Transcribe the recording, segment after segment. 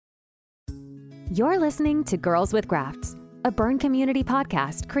You're listening to Girls with Grafts, a burn community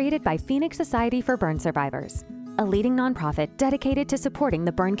podcast created by Phoenix Society for Burn Survivors, a leading nonprofit dedicated to supporting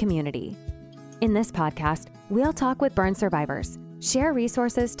the burn community. In this podcast, we'll talk with burn survivors, share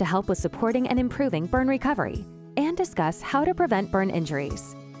resources to help with supporting and improving burn recovery, and discuss how to prevent burn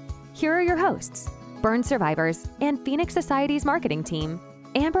injuries. Here are your hosts, burn survivors and Phoenix Society's marketing team,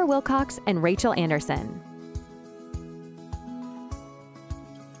 Amber Wilcox and Rachel Anderson.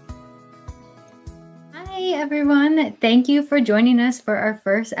 Hi, everyone. Thank you for joining us for our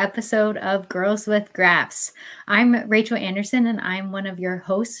first episode of Girls with Grafts. I'm Rachel Anderson, and I'm one of your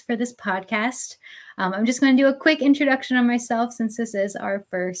hosts for this podcast. I'm just going to do a quick introduction on myself since this is our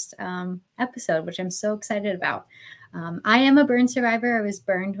first episode, which I'm so excited about. I am a burn survivor. I was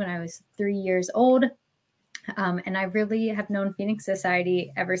burned when I was 3 years old, and I really have known Phoenix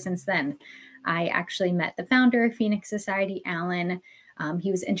Society ever since then. I actually met the founder of Phoenix Society, Alan.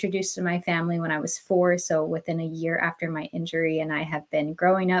 He was introduced to my family when I was 4, so within a year after my injury, and I have been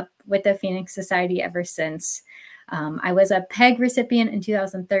growing up with the Phoenix Society ever since. I was a PEG recipient in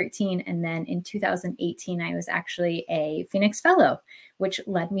 2013, and then in 2018, I was actually a Phoenix Fellow, which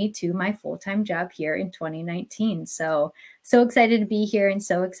led me to my full-time job here in 2019. So excited to be here and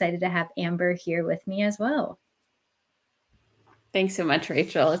so excited to have Amber here with me as well. Thanks so much,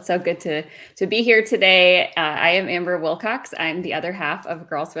 Rachel. It's so good to be here today. I am Amber Wilcox. I'm the other half of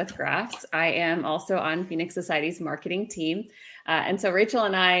Girls with Grafts. I am also on Phoenix Society's marketing team. And so Rachel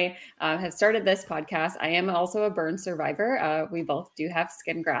and I have started this podcast. I am also a burn survivor. We both do have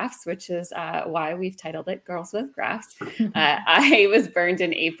skin grafts, which is why we've titled it Girls with Grafts. I was burned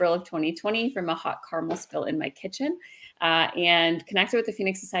in April of 2020 from a hot caramel spill in my kitchen and connected with the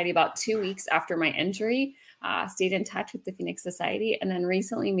Phoenix Society about 2 weeks after my injury. Stayed in touch with the Phoenix Society, and then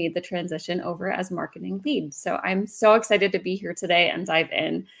recently made the transition over as marketing lead. So I'm so excited to be here today and dive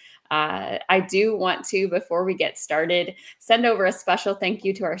in. I do want to, before we get started, send over a special thank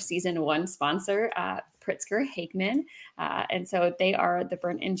you to our season 1 sponsor, Pritzker Hagman. And so they are the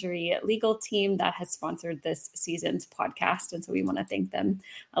burn injury legal team that has sponsored this season's podcast. And so we want to thank them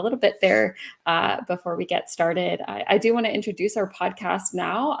a little bit there before we get started. I do want to introduce our podcast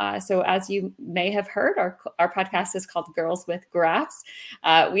now. So as you may have heard, our podcast is called Girls with Grafts.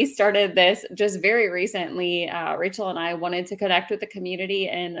 We started this just very recently. Rachel and I wanted to connect with the community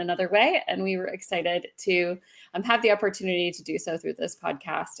in another way, and we were excited to have the opportunity to do so through this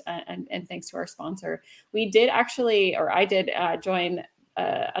podcast. And thanks to our sponsor. We did actually, or I did join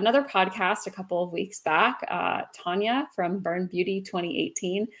another podcast a couple of weeks back, Tanya from Burn Beauty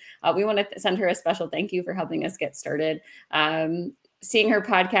 2018. We want to send her a special thank you for helping us get started. Seeing her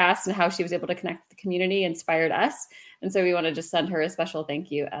podcast and how she was able to connect with the community inspired us. And so we want to just send her a special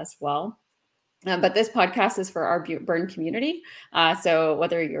thank you as well. But this podcast is for our burn community. So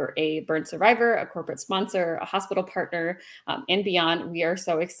whether you're a burn survivor, a corporate sponsor, a hospital partner, and beyond, we are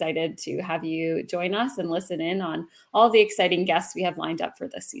so excited to have you join us and listen in on all the exciting guests we have lined up for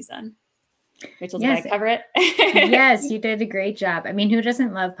this season. Rachel, did I cover it? Yes, you did a great job. I mean, who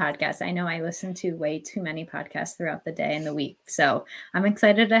doesn't love podcasts? I know I listen to way too many podcasts throughout the day and the week. So I'm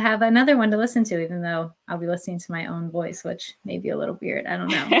excited to have another one to listen to, even though I'll be listening to my own voice, which may be a little weird. I don't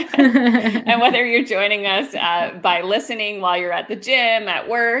know. And whether you're joining us by listening while you're at the gym, at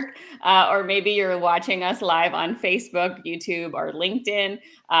work, or maybe you're watching us live on Facebook, YouTube, or LinkedIn,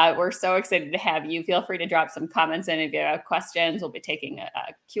 we're so excited to have you. Feel free to drop some comments in if you have questions. We'll be taking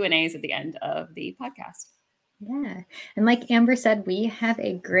Q&As at the end of the podcast. Yeah. And like Amber said, we have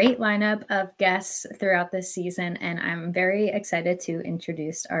a great lineup of guests throughout this season, and I'm very excited to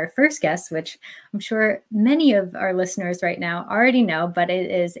introduce our first guest, which I'm sure many of our listeners right now already know, but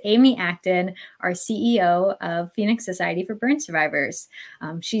it is Amy Acton, our CEO of Phoenix Society for Burn Survivors.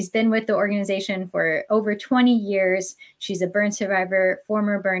 She's been with the organization for over 20 years. She's a burn survivor,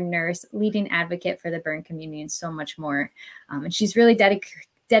 former burn nurse, leading advocate for the burn community, and so much more. And she's really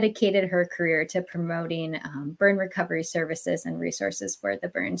dedicated her career to promoting burn recovery services and resources for the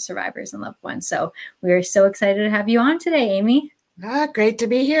burn survivors and loved ones. So we are so excited to have you on today, Amy. Great to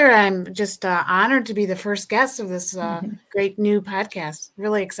be here. I'm just honored to be the first guest of this great new podcast.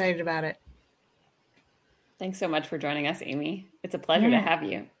 Really excited about it. Thanks so much for joining us, Amy. It's a pleasure to have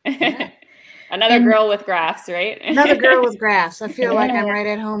you. Yeah. Another girl with grafts, right? Another girl with grafts. I feel like I'm right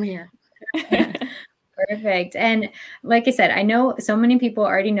at home here. Perfect. And like I said, I know so many people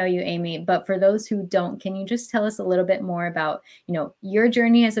already know you, Amy, but for those who don't, can you just tell us a little bit more about, your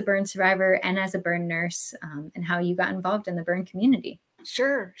journey as a burn survivor and as a burn nurse, and how you got involved in the burn community?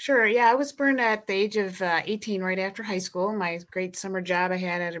 Sure. Yeah, I was burned at the age of 18 right after high school. My great summer job I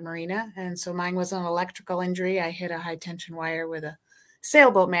had at a marina. And so mine was an electrical injury. I hit a high tension wire with a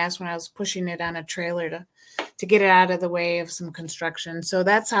sailboat mast when I was pushing it on a trailer to get it out of the way of some construction. So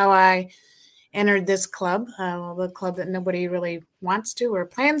that's how I entered this club, the club that nobody really wants to or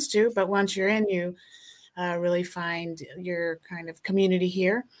plans to, but once you're in, you really find your kind of community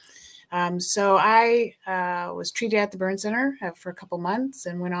here. So I was treated at the burn center for a couple months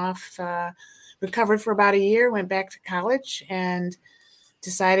and went off, recovered for about a year, went back to college and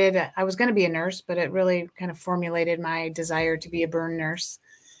decided I was going to be a nurse, but it really kind of formulated my desire to be a burn nurse.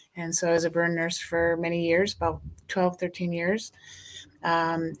 And so I was a burn nurse for many years, about 12, 13 years.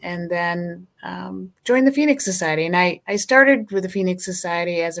 And then joined the Phoenix Society. And I started with the Phoenix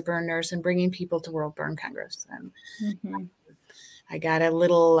Society as a burn nurse and bringing people to World Burn Congress. And I got a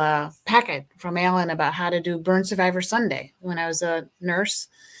little packet from Alan about how to do Burn Survivor Sunday when I was a nurse.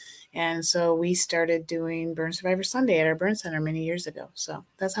 And so we started doing Burn Survivor Sunday at our burn center many years ago. So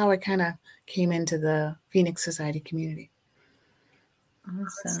that's how I kind of came into the Phoenix Society community.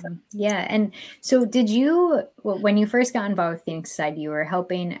 Awesome. Yeah. And so when you first got involved with Phoenix Society, you were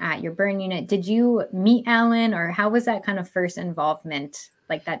helping at your burn unit. Did you meet Alan, or how was that kind of first involvement,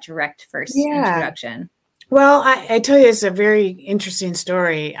 like that direct first introduction? Well, I tell you, it's a very interesting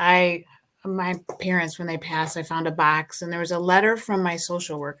story. My parents, when they passed, I found a box and there was a letter from my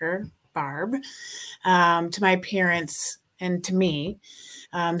social worker, Barb, to my parents and to me,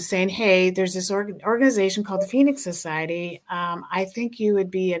 saying, hey, there's this organization called the Phoenix Society. I think you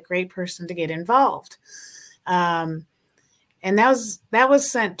would be a great person to get involved. And that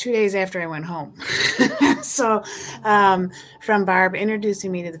was sent 2 days after I went home. So from Barb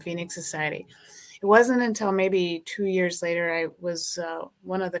introducing me to the Phoenix Society. It wasn't until maybe 2 years later, I was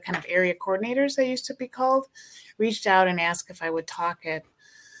one of the kind of area coordinators, I used to be called, reached out and asked if I would talk at,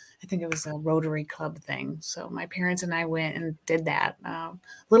 I think it was a Rotary Club thing. So my parents and I went and did that. A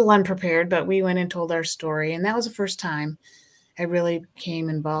little unprepared, but we went and told our story. And that was the first time I really became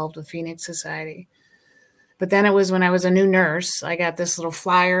involved with Phoenix Society. But then it was when I was a new nurse, I got this little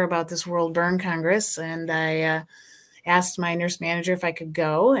flyer about this World Burn Congress, and I asked my nurse manager if I could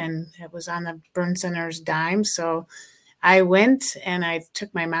go, and it was on the burn center's dime. So I went and I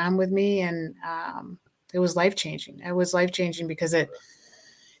took my mom with me, and it was life-changing. It was life-changing because it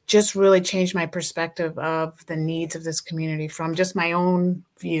just really changed my perspective of the needs of this community from just my own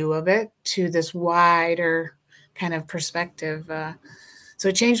view of it to this wider kind of perspective. So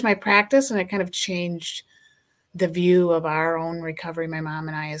it changed my practice, and it kind of changed the view of our own recovery, my mom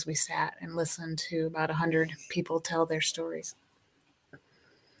and I, as we sat and listened to about 100 people tell their stories.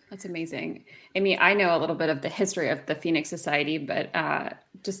 That's amazing. Amy, I know a little bit of the history of the Phoenix Society, but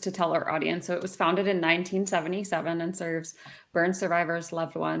just to tell our audience, so it was founded in 1977 and serves burn survivors,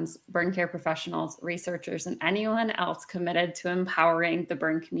 loved ones, burn care professionals, researchers, and anyone else committed to empowering the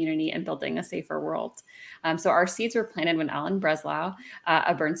burn community and building a safer world. So our seeds were planted when Alan Breslau,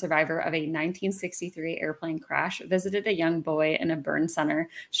 a burn survivor of a 1963 airplane crash, visited a young boy in a burn center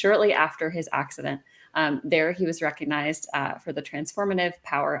shortly after his accident. There, he was recognized for the transformative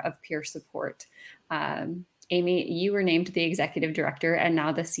power of peer support. Amy, you were named the executive director and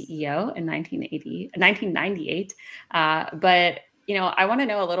now the CEO in 1998. But, I want to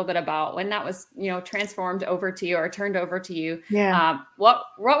know a little bit about when that was, transformed over to you or turned over to you. Yeah. What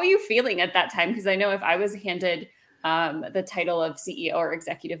were you feeling at that time? Because I know if I was handed the title of CEO or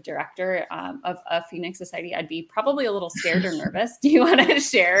executive director of Phoenix Society, I'd be probably a little scared or nervous. Do you want to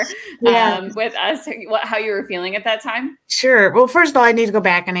share with us how you were feeling at that time? Sure. Well, first of all, I need to go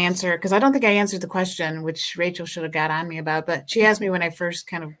back and answer, because I don't think I answered the question, which Rachel should have got on me about, but she asked me when I first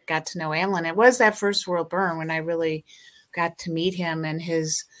kind of got to know Alan. It was that first World Burn when I really got to meet him, and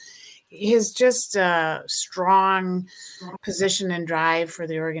his just strong position and drive for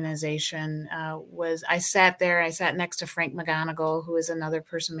the organization was, I sat next to Frank McGonigal, who is another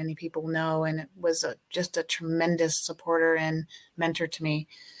person many people know, and it was just a tremendous supporter and mentor to me.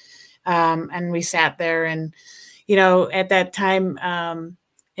 And we sat there and, at that time,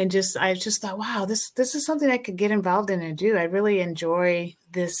 I just thought, wow, this is something I could get involved in and do. I really enjoy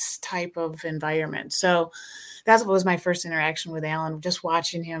this type of environment. So that's what was my first interaction with Alan, just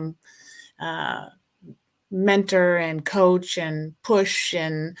watching him mentor and coach and push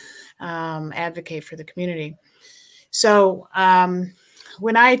and advocate for the community. So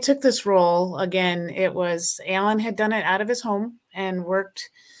when I took this role, again, it was Alan had done it out of his home and worked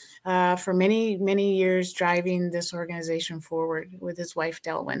for many, many years driving this organization forward with his wife,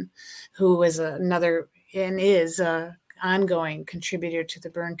 Delwyn, who was another and is an ongoing contributor to the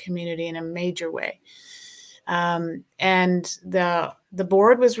burn community in a major way. And the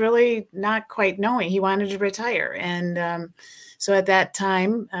board was really not quite knowing. He wanted to retire. And so at that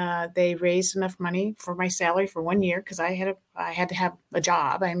time, they raised enough money for my salary for 1 year because I had to have a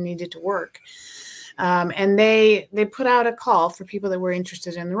job. I needed to work. And they put out a call for people that were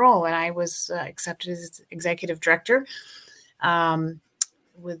interested in the role. And I was accepted as executive director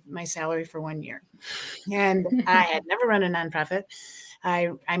with my salary for 1 year. And I had never run a nonprofit.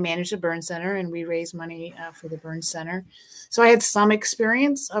 I managed a burn center, and we raised money for the burn center. So I had some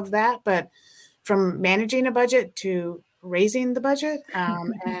experience of that, but from managing a budget to raising the budget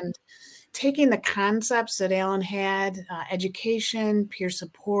and taking the concepts that Alan had, education, peer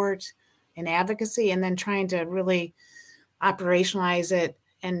support, and advocacy, and then trying to really operationalize it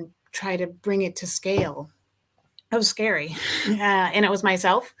and try to bring it to scale. It was scary. And it was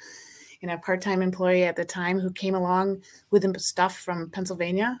myself, a part-time employee at the time who came along with stuff from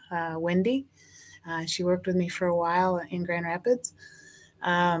Pennsylvania, Wendy. She worked with me for a while in Grand Rapids.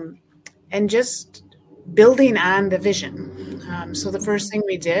 And just building on the vision. So the first thing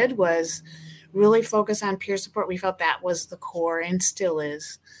we did was really focus on peer support. We felt that was the core, and still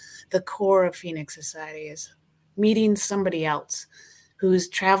is the core of Phoenix Society, is meeting somebody else who's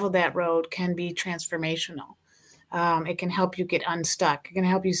traveled that road can be transformational. It can help you get unstuck. It can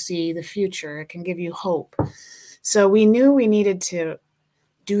help you see the future. It can give you hope. So we knew we needed to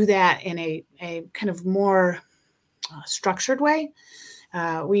do that in a kind of more structured way.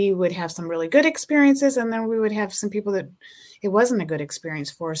 We would have some really good experiences, and then we would have some people that it wasn't a good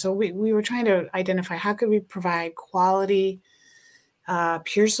experience for. So we were trying to identify how could we provide quality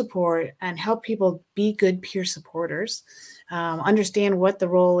peer support and help people be good peer supporters, understand what the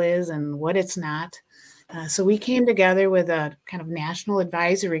role is and what it's not. So we came together with a kind of national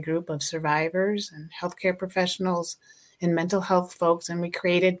advisory group of survivors and healthcare professionals and mental health folks, and we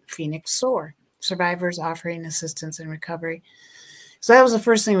created Phoenix SOAR, Survivors Offering Assistance in Recovery. So that was the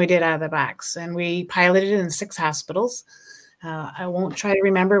first thing we did out of the box, and we piloted it in 6 hospitals. I won't try to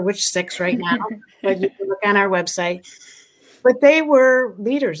remember which 6 right now, but you can look on our website. But they were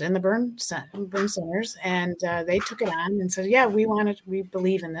leaders in the burn centers, and they took it on and said, yeah, we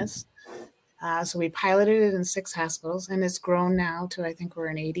believe in this. So we piloted it in 6 hospitals, and it's grown now to, I think we're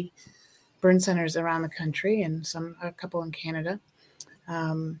in 80 burn centers around the country and a couple in Canada.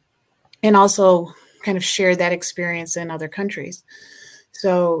 And also kind of shared that experience in other countries.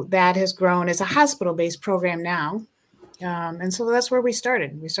 So that has grown as a hospital-based program now. And so that's where we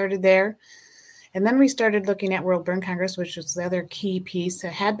started. We started there. And then we started looking at World Burn Congress, which was the other key piece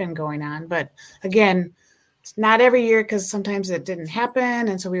that had been going on. But again, it's not every year because sometimes it didn't happen.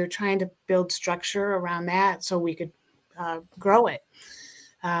 And so we were trying to build structure around that so we could grow it.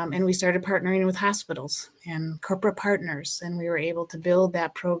 And we started partnering with hospitals and corporate partners. And we were able to build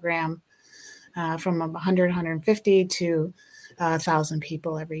that program from 100, 150 to 1,000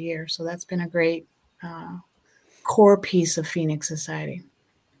 people every year. So that's been a great core piece of Phoenix Society.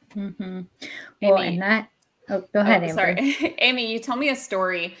 Mm-hmm. Well, Amy, and that, go ahead, Amber. Sorry. Amy, you told me a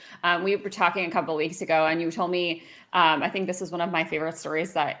story. We were talking a couple of weeks ago, and you told me, I think this was one of my favorite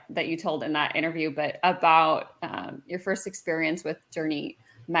stories that you told in that interview, but about your first experience with Journey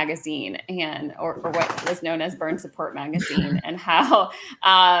magazine or what was known as Burn Support magazine, and how,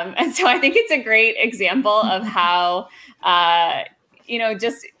 and so I think it's a great example of how,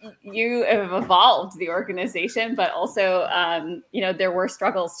 just you have evolved the organization, but also, there were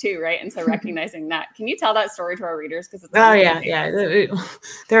struggles too, right? And so recognizing that, can you tell that story to our readers? Because it's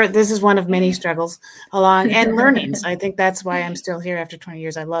this is one of many struggles and learnings. I think that's why I'm still here after 20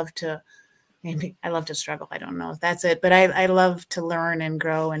 years. I love to struggle. I don't know if that's it, but I love to learn and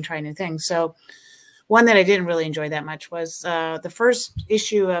grow and try new things. So one that I didn't really enjoy that much was the first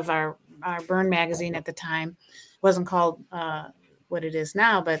issue of our Burn magazine at the time. Wasn't called what it is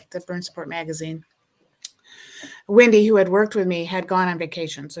now, but the Burn Support magazine. Wendy, who had worked with me, had gone on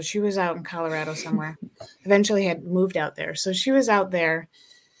vacation. So she was out in Colorado somewhere, eventually had moved out there. So she was out there,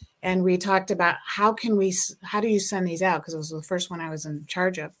 and we talked about how do you send these out? Because it was the first one I was in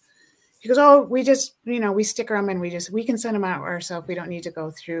charge of. She goes, oh, we just, we sticker them and we can send them out ourselves. We don't need to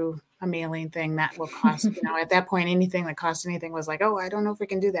go through a mailing thing that will cost, at that point, anything that cost anything was like, oh, I don't know if we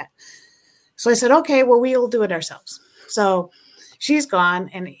can do that. So I said, okay, well, we'll do it ourselves. So she's gone,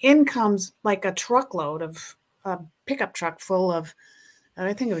 and in comes like a truckload of a pickup truck full of,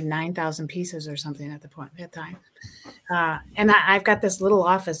 I think it was 9,000 pieces or something at that time. And I've got this little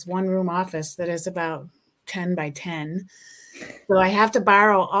office, 1-room office that is about 10 by 10. So I have to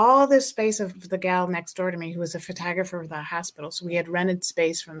borrow all this space of the gal next door to me, who was a photographer for the hospital. So we had rented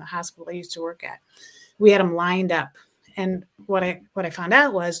space from the hospital I used to work at. We had them lined up. And what I found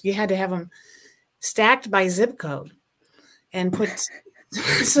out was you had to have them stacked by zip code. and put,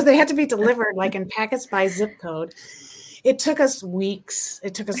 so they had to be delivered like in packets by zip code. It took us weeks.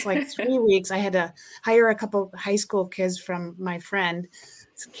 It took us like 3 weeks. I had to hire a couple high school kids from my friend's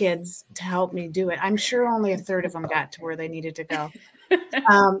kids to help me do it. I'm sure only a third of them got to where they needed to go.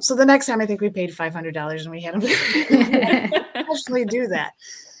 So the next time I think we paid $500 and we had them actually do that.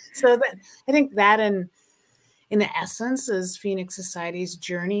 So that, I think that in essence is Phoenix Society's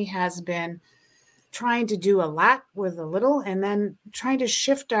journey has been trying to do a lot with a little, and then trying to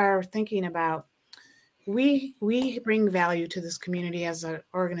shift our thinking about we bring value to this community as an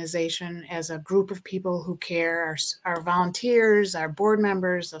organization, as a group of people who care, our volunteers, our board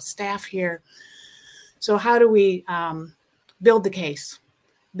members, the staff here. So how do we build the case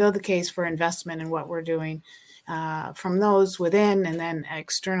for investment in what we're doing from those within and then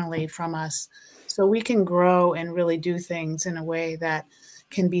externally from us, so we can grow and really do things in a way that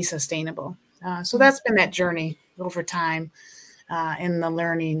can be sustainable. So that's been that journey over time in the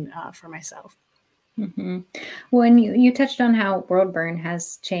learning for myself. Mm-hmm. When you touched on how World Burn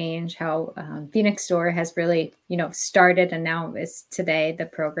has changed, how Phoenix Store has really, started, and now is today the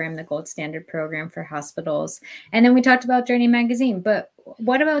program, the gold standard program for hospitals. And then we talked about Journey Magazine, but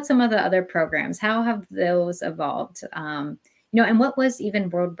what about some of the other programs? How have those evolved? And what was even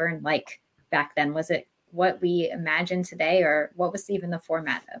World Burn like back then? Was it what we imagine today, or what was even the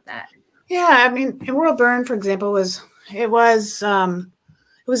format of that? Yeah, I mean, World Burn, for example, was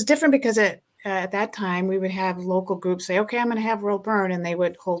different because at that time, we would have local groups say, okay, I'm going to have World Burn, and they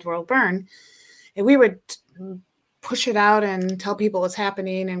would hold World Burn. And we would push it out and tell people what's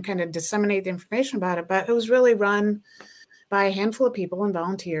happening and kind of disseminate the information about it. But it was really run by a handful of people and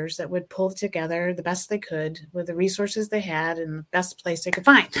volunteers that would pull together the best they could with the resources they had and the best place they could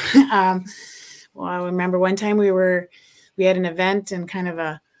find. Well, I remember one time we had an event in kind of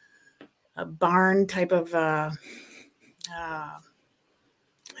a barn type of I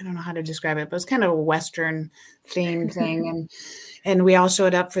don't know how to describe it, but it was kind of a Western themed thing. And we all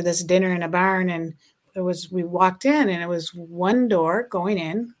showed up for this dinner in a barn, and we walked in, and it was one door going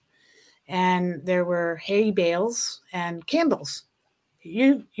in, and there were hay bales and candles.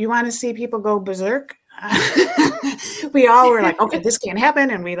 You want to see people go berserk? We all were like, okay, this can't happen.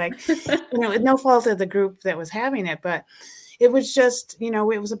 And we no fault of the group that was having it, but it was just,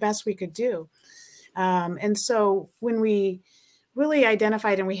 it was the best we could do. And so when we really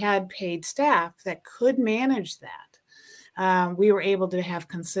identified and we had paid staff that could manage that, we were able to have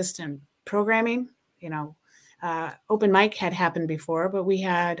consistent programming. Open mic had happened before, but we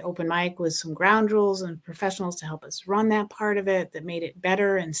had open mic with some ground rules and professionals to help us run that part of it, that made it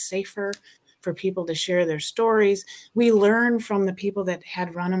better and safer for people to share their stories. We learned from the people that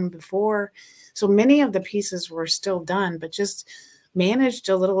had run them before. So many of the pieces were still done, but just managed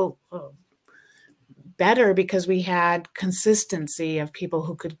a little better because we had consistency of people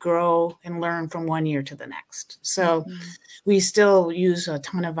who could grow and learn from one year to the next. So we still use a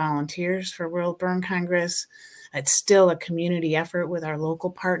ton of volunteers for World Burn Congress. It's still a community effort with our local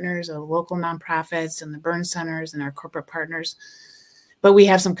partners, our local nonprofits and the burn centers and our corporate partners. But we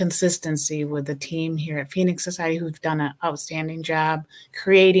have some consistency with the team here at Phoenix Society who've done an outstanding job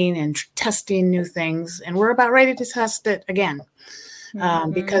creating and testing new things. And we're about ready to test it again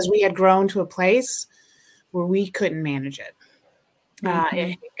because we had grown to a place where we couldn't manage it.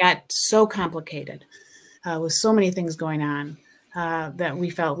 It got so complicated with so many things going on that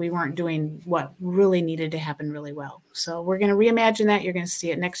we felt we weren't doing what really needed to happen really well. So we're going to reimagine that. You're going to see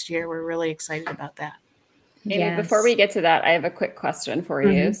it next year. We're really excited about that. Amy, before we get to that, I have a quick question for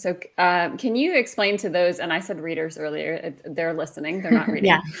you. So can you explain to those, and I said readers earlier, they're listening, they're not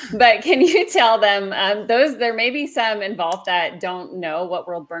reading, but can you tell them, there may be some involved that don't know what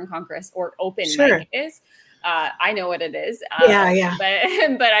World Burn Congress or Open Mic is. I know what it is. But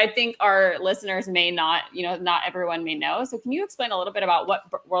I think our listeners may not, not everyone may know. So can you explain a little bit about what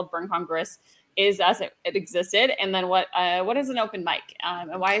World Burn Congress is as it existed, and then what is an open mic,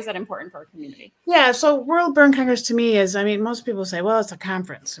 and why is that important for our community? Yeah, so World Burn Congress to me is, most people say, well, it's a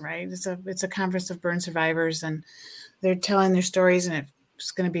conference, right? It's a conference of burn survivors, and they're telling their stories, and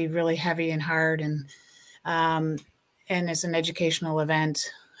it's going to be really heavy and hard, and it's an educational event.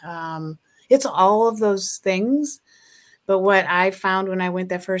 It's all of those things, but what I found when I went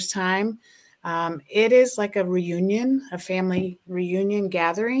that first time, it is like a reunion, a family reunion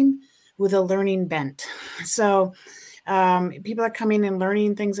gathering with a learning bent. So people are coming and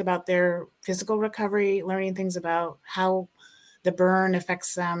learning things about their physical recovery, learning things about how the burn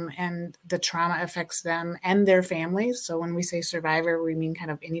affects them and the trauma affects them and their families. So when we say survivor, we mean kind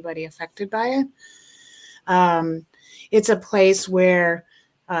of anybody affected by it. It's a place where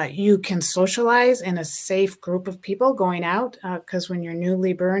You can socialize in a safe group of people going out, because when you're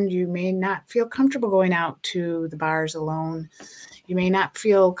newly burned, you may not feel comfortable going out to the bars alone. You may not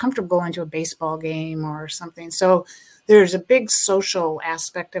feel comfortable going to a baseball game or something. So there's a big social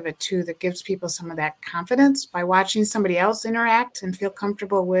aspect of it too that gives people some of that confidence by watching somebody else interact and feel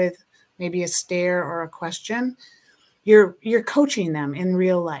comfortable with maybe a stare or a question. You're coaching them in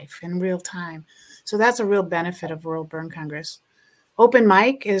real life, in real time. So that's a real benefit of World Burn Congress. Open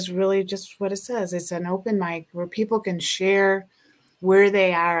mic is really just what it says. It's an open mic where people can share where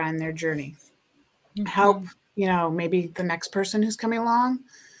they are on their journey, help, maybe the next person who's coming along,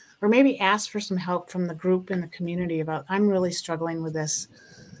 or maybe ask for some help from the group and the community about, I'm really struggling with this.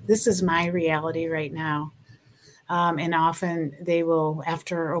 This is my reality right now. And often they will,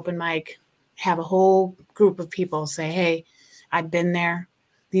 after open mic, have a whole group of people say, hey, I've been there.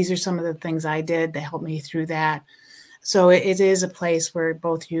 These are some of the things I did that helped me through that. So it is a place where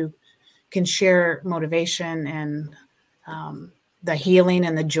both you can share motivation and the healing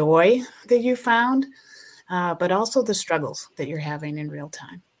and the joy that you found, but also the struggles that you're having in real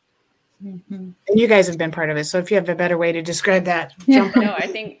time. Mm-hmm. And you guys have been part of it. So if you have a better way to describe that. No, I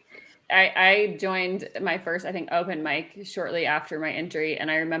think I joined my first, open mic shortly after my injury. And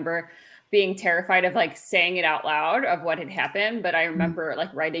I remember being terrified of saying it out loud of what had happened. But I remember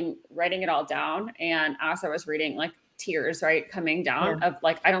writing it all down. And as I was reading, tears, coming down of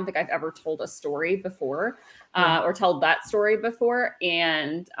I don't think I've ever told a story before or told that story before.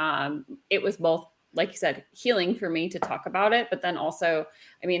 And it was both, like you said, healing for me to talk about it. But then also,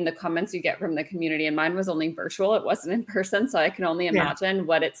 the comments you get from the community, and mine was only virtual. It wasn't in person. So I can only imagine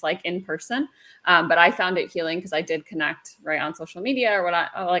what it's like in person. But I found it healing because I did connect on social media or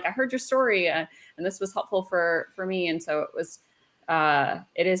I heard your story and this was helpful for me. And so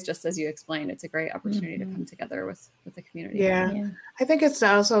it is just as you explained, it's a great opportunity to come together with the community. Yeah. I think it's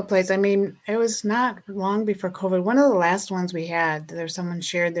also a place, it was not long before COVID. One of the last ones we had, there's someone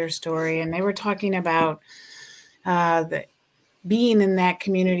shared their story and they were talking about being in that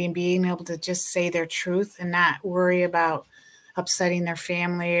community and being able to just say their truth and not worry about upsetting their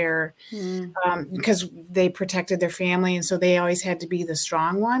family or because they protected their family. And so they always had to be the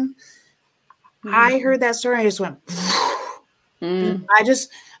strong one. I heard that story. I just went, I was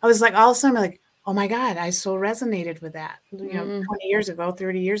all of a sudden oh my God, I so resonated with that. 20 years ago,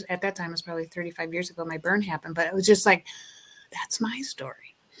 30 years, at that time, it was probably 35 years ago, my burn happened, but it was just that's my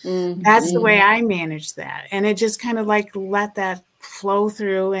story. That's the way I managed that. And it just kind of let that flow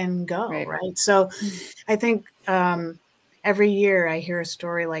through and go. Right. So I think every year I hear a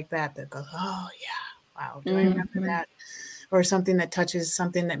story like that goes, oh yeah, wow. Do I remember that? Or something that touches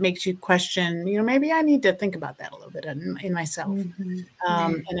something that makes you question, maybe I need to think about that a little bit in myself.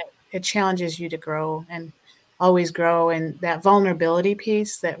 And it challenges you to grow and always grow. And that vulnerability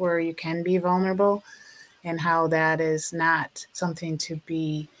piece, that where you can be vulnerable and how that is not something to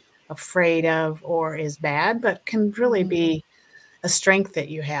be afraid of or is bad, but can really be a strength that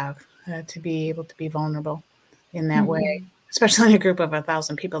you have to be able to be vulnerable in that way, especially in a group of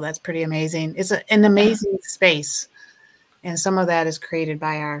 1,000 people. That's pretty amazing. It's an amazing space. And some of that is created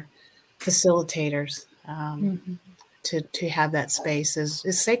by our facilitators. To have that space is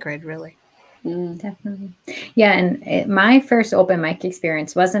sacred, really. Definitely. Yeah. And my first open mic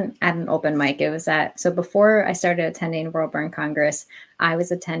experience wasn't at an open mic. It was so before I started attending World Burn Congress, I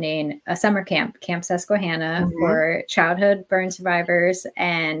was attending a summer camp, Camp Susquehanna, for childhood burn survivors.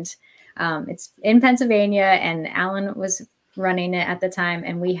 And it's in Pennsylvania, and Alan was running it at the time,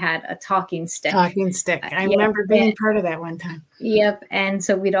 and we had a talking stick. I remember being part of that one time. Yep. And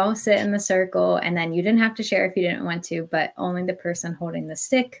so we'd all sit in the circle, and then you didn't have to share if you didn't want to, but only the person holding the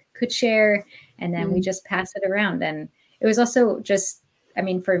stick could share. And then we just pass it around. And it was also just,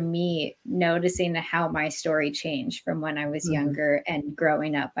 for me, noticing how my story changed from when I was younger and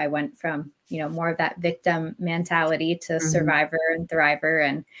growing up. I went from, more of that victim mentality to survivor and thriver.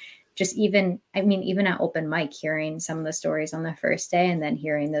 And just even at open mic, hearing some of the stories on the first day and then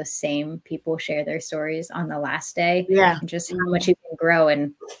hearing those same people share their stories on the last day. Yeah. And just how much you can grow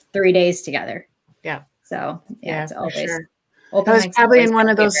in 3 days together. Yeah. So it's always sure. I was probably in one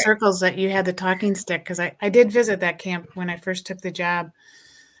of those circles that you had the talking stick, because I did visit that camp when I first took the job.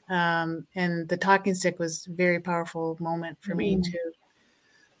 And the talking stick was a very powerful moment for me too.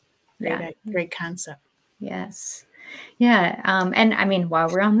 Great concept. Yes. Yeah. And while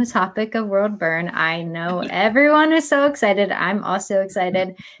we're on the topic of World Burn, I know everyone is so excited. I'm also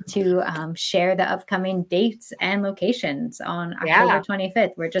excited to share the upcoming dates and locations on October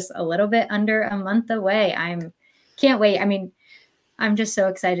 25th. We're just a little bit under a month away. Can't wait. I'm just so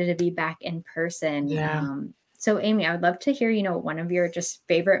excited to be back in person. Yeah. So Amy, I would love to hear, one of your just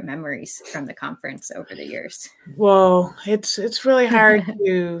favorite memories from the conference over the years. Well, it's really hard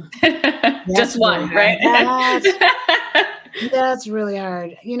to Just one, right? That's really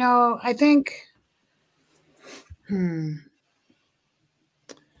hard. I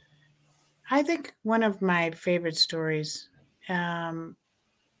think one of my favorite stories, and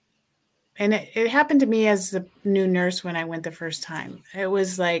it happened to me as the new nurse when I went the first time. It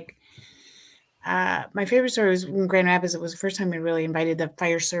was like, my favorite story was in Grand Rapids. It was the first time we really invited the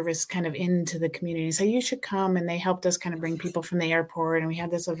fire service kind of into the community. So you should come, and they helped us kind of bring people from the airport. And we had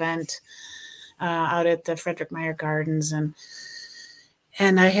this event out at the Frederick Meyer Gardens, and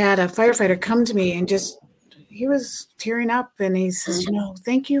I had a firefighter come to me and he was tearing up, and he says,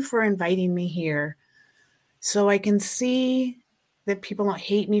 thank you for inviting me here, so I can see that people don't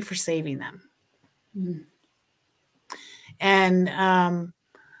hate me for saving them. Mm. And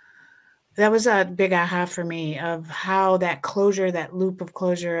that was a big aha for me of how that closure, that loop of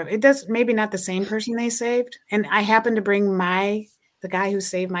closure, it does maybe not the same person they saved. And I happened to bring the guy who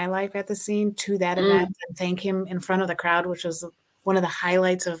saved my life at the scene to that event and thank him in front of the crowd, which was one of the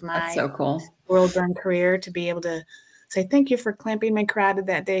highlights of my so cool world burn career, to be able to say, thank you for clamping my carotid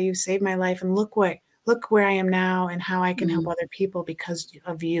that day. You saved my life. And look where I am now and how I can help other people because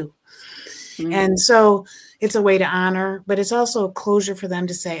of you. And so it's a way to honor, but it's also a closure for them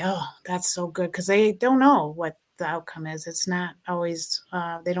to say, oh, that's so good, because they don't know what the outcome is. It's not always,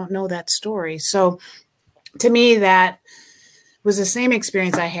 they don't know that story. So to me, that was the same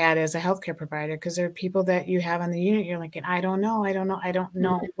experience I had as a healthcare provider, because there are people that you have on the unit, you're like, I don't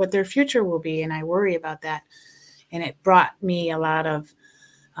know what their future will be, and I worry about that. And it brought me a lot of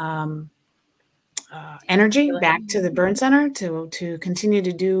energy back to the burn center to continue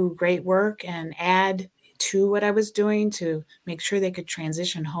to do great work and add to what I was doing to make sure they could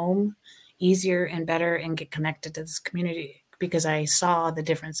transition home easier and better and get connected to this community, because I saw the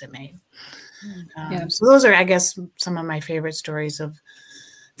difference it made. So those are, I guess, some of my favorite stories of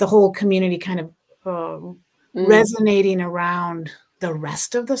the whole community kind of resonating around the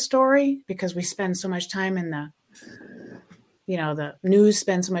rest of the story, because we spend so much time in the news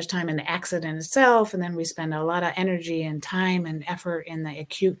spends so much time in the accident itself, and then we spend a lot of energy and time and effort in the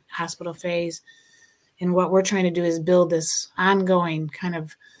acute hospital phase. And what we're trying to do is build this ongoing kind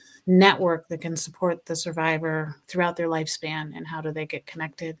of network that can support the survivor throughout their lifespan, and how do they get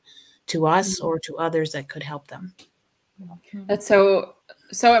connected to us or to others that could help them. That's so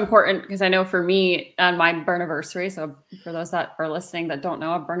important, because I know for me on my burniversary, so for those that are listening that don't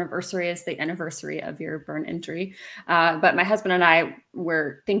know, a burniversary is the anniversary of your burn injury. But my husband and I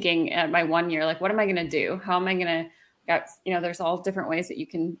were thinking at my 1 year, like, what am I going to do? How am I going to, there's all different ways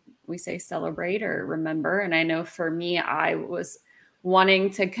that we say celebrate or remember. And I know for me, I was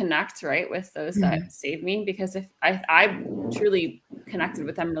wanting to connect with those that saved me, because if I truly connected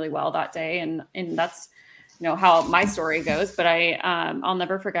with them really well that day. And that's, how my story goes, but I'll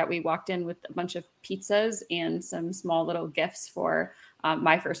never forget. We walked in with a bunch of pizzas and some small little gifts for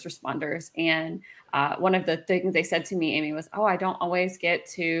my first responders. And one of the things they said to me, Amy, was, oh, I don't always get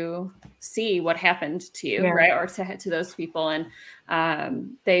to see what happened to you, right? Or to those people. And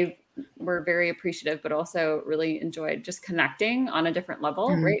they were very appreciative, but also really enjoyed just connecting on a different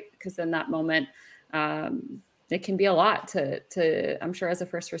level, right? Because in that moment, it can be a lot to I'm sure, as a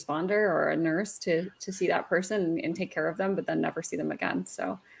first responder or a nurse to see that person and take care of them, but then never see them again.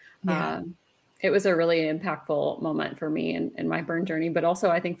 So it was a really impactful moment for me in my burn journey, but also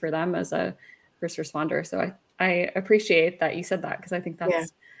I think for them as a first responder. So I appreciate that you said that, because I think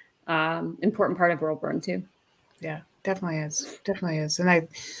that's important part of world burn too. Yeah, definitely is. And I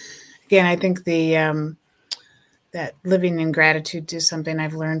think that living in gratitude is something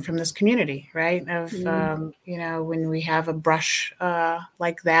I've learned from this community, right? Of, when we have a brush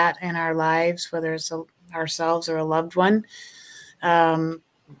like that in our lives, whether it's ourselves or a loved one,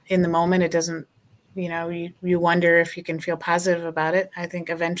 in the moment, it doesn't, you wonder if you can feel positive about it. I think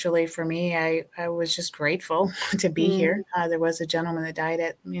eventually for me, I was just grateful to be here. There was a gentleman that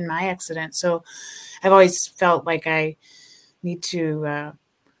died in my accident. So I've always felt like I need to,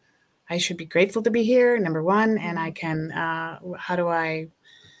 I should be grateful to be here, number one, and I can, how do I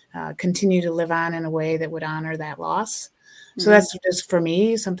continue to live on in a way that would honor that loss? So that's just, for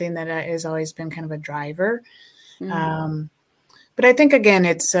me, something that has always been kind of a driver. But I think, again,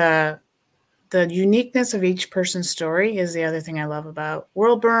 it's the uniqueness of each person's story is the other thing I love about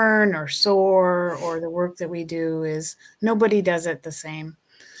World Burn or SOAR or the work that we do, is nobody does it the same.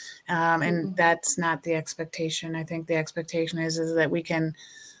 And that's not the expectation. I think the expectation is that we can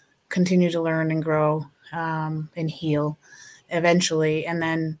continue to learn and grow and heal eventually, and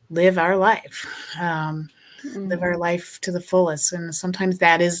then live our life. live our life to the fullest. And sometimes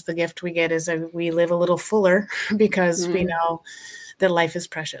that is the gift we get, is that we live a little fuller because we know that life is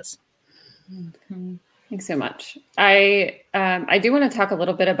precious. Thanks so much. I do want to talk a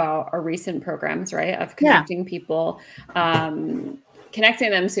little bit about our recent programs, right? Of connecting people,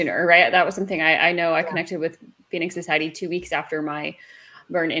 connecting them sooner, right? That was something I know I connected with Phoenix Society 2 weeks after my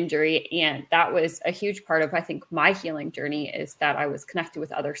burn injury. And that was a huge part of, I think, my healing journey, is that I was connected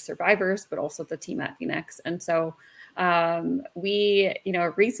with other survivors, but also the team at Phoenix. And so we,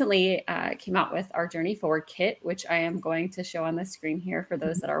 recently came out with our Journey Forward kit, which I am going to show on the screen here for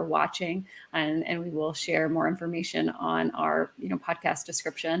those that are watching, and we will share more information on our, podcast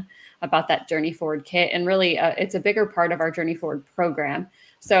description about that Journey Forward kit. And really, it's a bigger part of our Journey Forward program.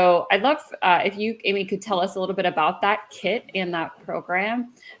 So I'd love if you, Amy, could tell us a little bit about that kit and that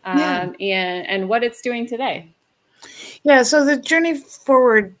program, and what it's doing today. Yeah, so the Journey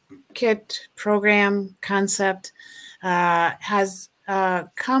Forward kit program concept has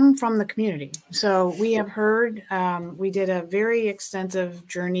come from the community. So we have heard, we did a very extensive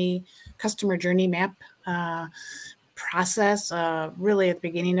customer journey map process, really at the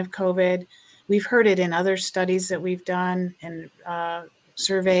beginning of COVID. We've heard it in other studies that we've done and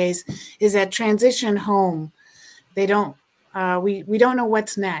surveys, is that transition home, they don't, we don't know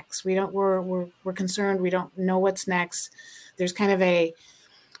what's next. We're concerned. We don't know what's next. There's kind of a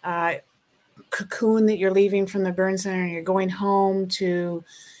cocoon that you're leaving from the burn center, and you're going home to,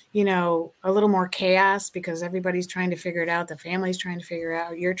 a little more chaos because everybody's trying to figure it out. The family's trying to figure it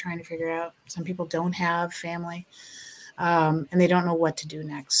out. You're trying to figure it out. Some people don't have family, and they don't know what to do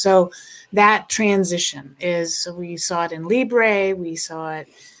next. So that transition we saw it in Libre. We saw it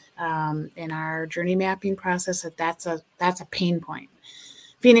in our journey mapping process, that's a pain point.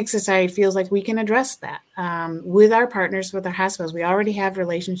 Phoenix Society feels like we can address that with our partners, with our hospitals. We already have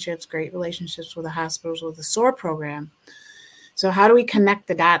great relationships with the hospitals, with the SOAR program. So how do we connect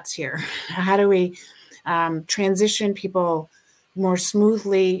the dots here? How do we transition people more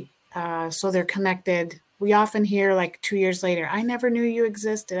smoothly so they're connected? We often hear, like 2 years later, I never knew you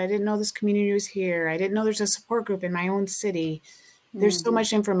existed. I didn't know this community was here. I didn't know there's a support group in my own city. There's so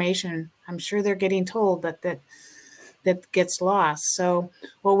much information. I'm sure they're getting told, but that gets lost. So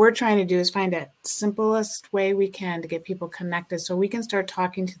what we're trying to do is find the simplest way we can to get people connected, so we can start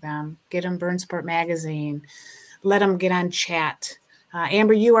talking to them, get them Burn Support Magazine, let them get on chat.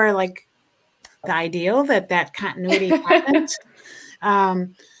 Amber, you are like the ideal that continuity happens,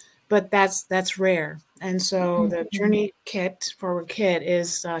 but that's rare. And so the Journey Forward kit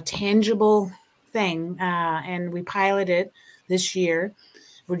is a tangible thing, and we piloted this year.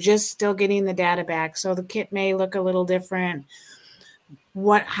 We're just still getting the data back. So the kit may look a little different.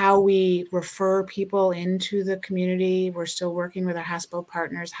 How we refer people into the community. We're still working with our hospital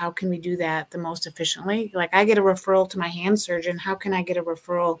partners. How can we do that the most efficiently? Like, I get a referral to my hand surgeon. How can I get a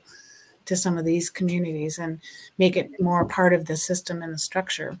referral to some of these communities and make it more part of the system and the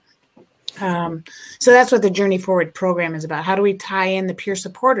structure? So that's what the Journey Forward program is about. How do we tie in the peer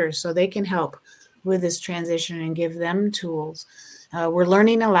supporters so they can help with this transition and give them tools? We're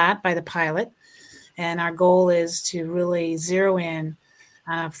learning a lot by the pilot, and our goal is to really zero in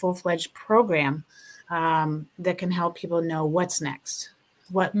on a full-fledged program that can help people know what's next.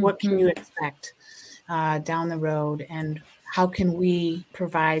 What can you expect down the road, and how can we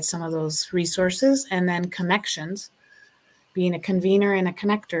provide some of those resources and then connections? Being a convener and a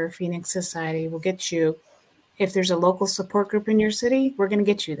connector, Phoenix Society will get you. If there's a local support group in your city, we're going to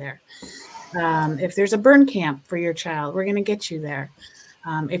get you there. If there's a burn camp for your child, we're going to get you there.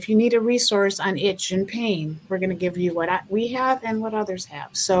 If you need a resource on itch and pain, we're going to give you what we have and what others have.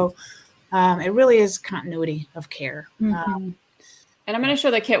 So it really is continuity of care. And I'm going to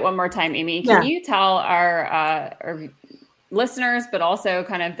show the kit one more time, Amy. Can you tell our listeners, but also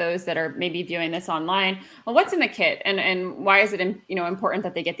kind of those that are maybe viewing this online, well, what's in the kit, and why is it important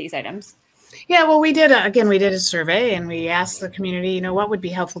that they get these items? Yeah, well, we did a survey, and we asked the community, what would be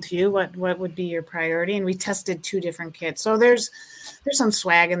helpful to you? What would be your priority? And we tested 2 different kits. So there's some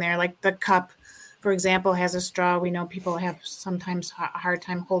swag in there, like the cup, for example, has a straw. We know people have sometimes a hard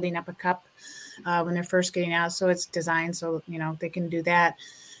time holding up a cup when they're first getting out. So it's designed so, they can do that.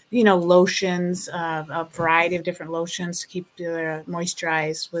 Lotions, a variety of different lotions to keep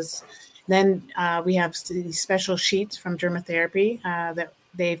moisturized. Then we have these special sheets from dermatherapy that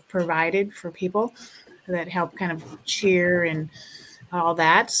they've provided for people that help kind of cheer and all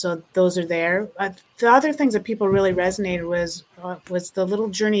that. So those are there. The other things that people really resonated was the little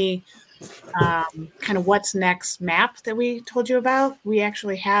journey, kind of what's next map that we told you about. We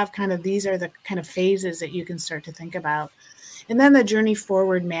actually have these are the kind of phases that you can start to think about. And then the Journey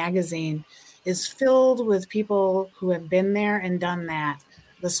Forward magazine is filled with people who have been there and done that.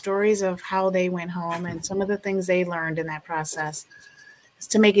 The stories of how they went home and some of the things they learned in that process is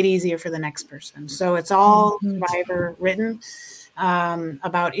to make it easier for the next person. So it's all survivor written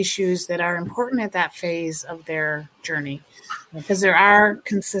about issues that are important at that phase of their journey, because there are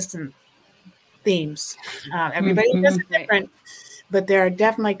consistent themes. Everybody does it different, but there are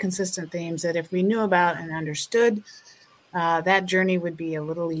definitely consistent themes that if we knew about and understood, that journey would be a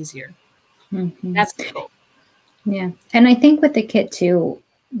little easier. That's the goal. Yeah. And I think with the kit too,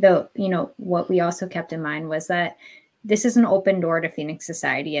 what we also kept in mind was that this is an open door to Phoenix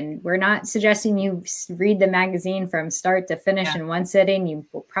Society, and we're not suggesting you read the magazine from start to finish in one sitting. You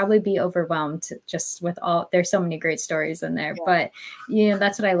will probably be overwhelmed just with there's so many great stories in there, but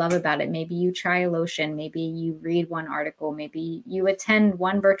that's what I love about it. Maybe you try a lotion, maybe you read one article, maybe you attend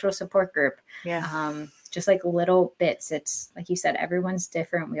one virtual support group. Just like little bits. It's like you said, everyone's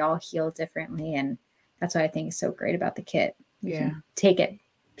different. We all heal differently. And that's what I think is so great about the kit. You can take it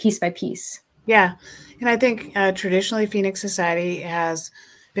piece by piece. Yeah. And I think traditionally Phoenix Society has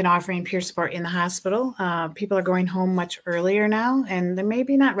been offering peer support in the hospital. People are going home much earlier now, and they're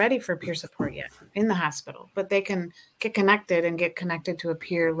maybe not ready for peer support yet in the hospital, but they can get connected to a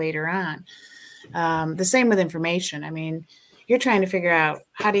peer later on. The same with information. I mean, you're trying to figure out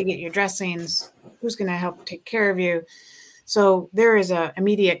how do you get your dressings, who's going to help take care of you. So there is a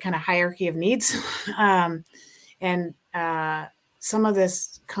immediate kind of hierarchy of needs. And some of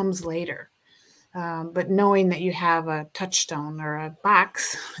this comes later. But knowing that you have a touchstone or a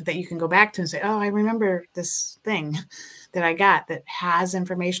box that you can go back to and say, oh, I remember this thing that I got that has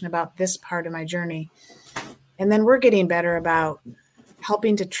information about this part of my journey. And then we're getting better about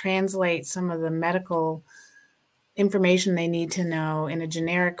helping to translate some of the medical information they need to know in a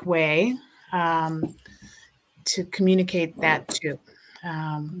generic way to communicate that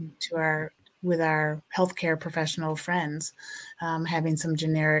with our healthcare professional friends, having some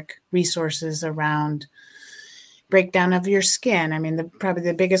generic resources around breakdown of your skin. I mean, probably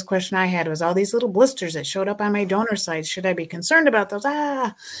the biggest question I had was all these little blisters that showed up on my donor sites. Should I be concerned about those?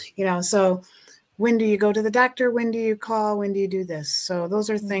 So when do you go to the doctor? When do you call? When do you do this? So those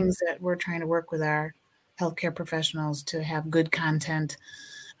are things that we're trying to work with our healthcare professionals to have good content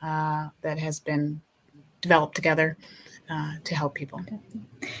that has been developed together to help people.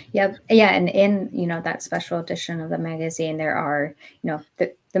 Yep. Yeah. And in, that special edition of the magazine, there are,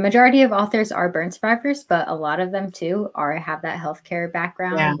 the majority of authors are burn survivors, but a lot of them too have that healthcare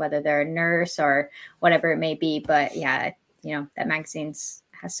background, whether they're a nurse or whatever it may be. But that magazine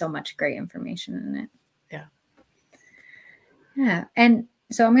has so much great information in it. Yeah. Yeah. And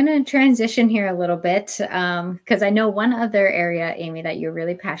so I'm going to transition here a little bit because I know one other area, Amy, that you're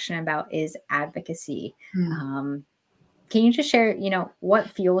really passionate about is advocacy. Can you just share, what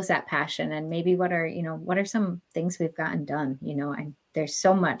fuels that passion, and maybe what are some things we've gotten done? And there's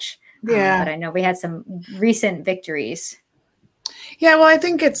so much, but I know we had some recent victories. Yeah, well, I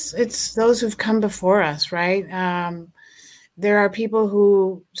think it's those who've come before us, right? There are people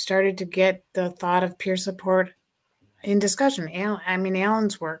who started to get the thought of peer support in discussion.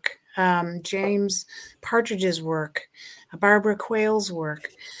 Alan's work, James Partridge's work, Barbara Quayle's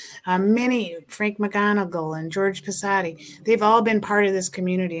work, Frank McGonigal and George Passati, they've all been part of this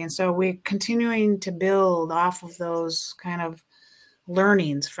community. And so we're continuing to build off of those kind of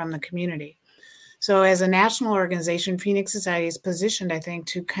learnings from the community. So as a national organization, Phoenix Society is positioned, I think,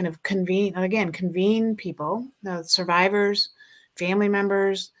 to kind of convene people, the survivors, family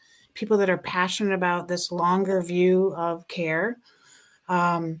members, people that are passionate about this longer view of care.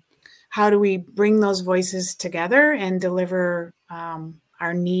 How do we bring those voices together and deliver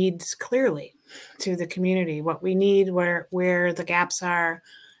our needs clearly to the community? What we need, where the gaps are,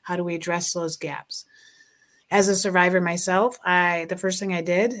 how do we address those gaps? As a survivor myself, the first thing I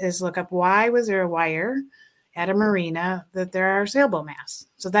did is look up why was there a wire at a marina that there are sailboat masts.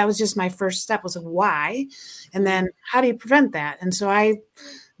 So that was just my first step, was why, and then how do you prevent that? And so I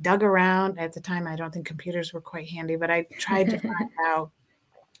dug around. At the time, I don't think computers were quite handy, but I tried to find out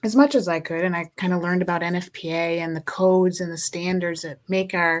as much as I could. And I kind of learned about NFPA and the codes and the standards that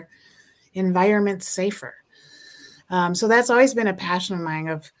make our environment safer. So that's always been a passion of mine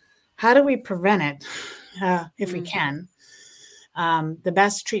of how do we prevent it if we can. The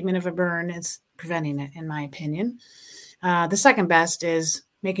best treatment of a burn is preventing it, in my opinion. The second best is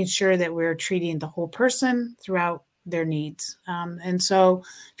making sure that we're treating the whole person throughout their needs. And so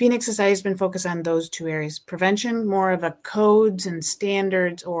Phoenix Society has been focused on those two areas: prevention, more of a codes and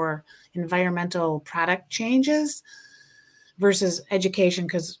standards or environmental product changes, versus education,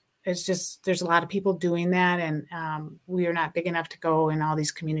 because it's just, there's a lot of people doing that, and we are not big enough to go in all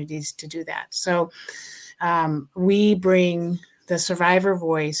these communities to do that. So we bring the survivor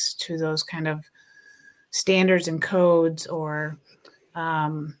voice to those kind of standards and codes, or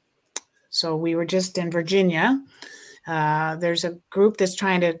so we were just in Virginia. There's a group that's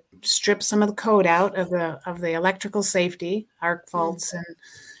trying to strip some of the code out of the electrical safety, arc faults,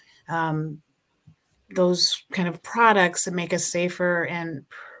 and those kind of products that make us safer and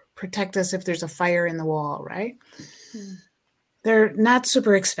protect us if there's a fire in the wall, right? They're not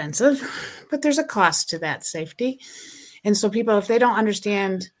super expensive, but there's a cost to that safety. And so people, if they don't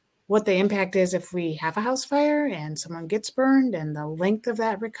understand what the impact is if we have a house fire and someone gets burned and the length of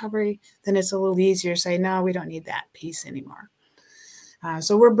that recovery, then it's a little easier to say, no, we don't need that piece anymore.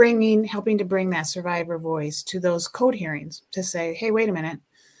 So we're helping to bring that survivor voice to those code hearings to say, hey, wait a minute.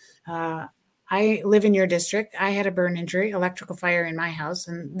 I live in your district. I had a burn injury, electrical fire in my house,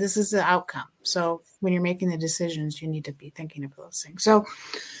 and this is the outcome. So when you're making the decisions, you need to be thinking of those things. So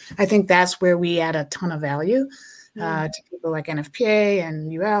I think that's where we add a ton of value to people like NFPA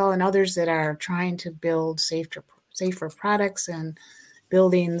and UL and others that are trying to build safer products and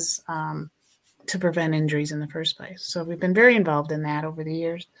buildings to prevent injuries in the first place. So we've been very involved in that over the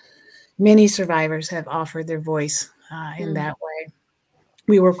years. Many survivors have offered their voice in that way.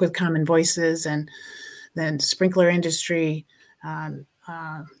 We work with Common Voices and then sprinkler industry,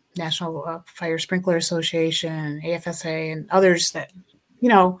 National Fire Sprinkler Association, AFSA, and others that,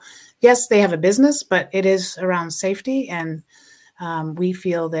 yes, they have a business, but it is around safety. And we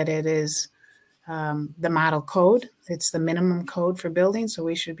feel that it is the model code. It's the minimum code for building. So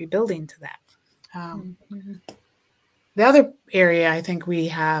we should be building to that. The other area I think we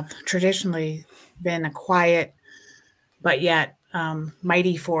have traditionally been a quiet, but yet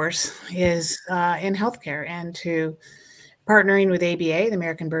mighty force is in healthcare, and to partnering with ABA, the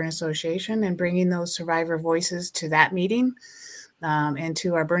American Burn Association, and bringing those survivor voices to that meeting and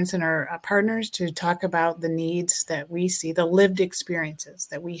to our burn center partners to talk about the needs that we see, the lived experiences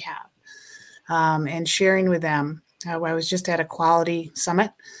that we have, and sharing with them. I was just at a quality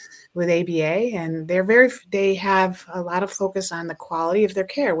summit with ABA, and they have a lot of focus on the quality of their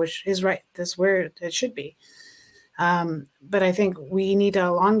care, which is right. That's where it should be. But I think we need to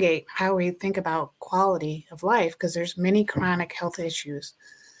elongate how we think about quality of life, because there's many chronic health issues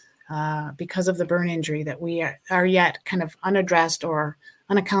because of the burn injury that we are yet kind of unaddressed or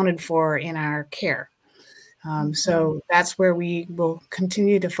unaccounted for in our care. So that's where we will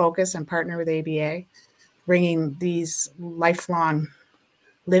continue to focus and partner with ABA, bringing these lifelong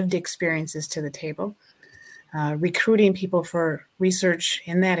lived experiences to the table. Recruiting people for research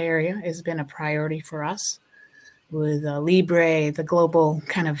in that area has been a priority for us. With Libre, the global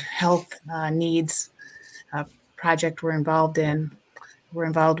kind of health needs project we're involved in. We're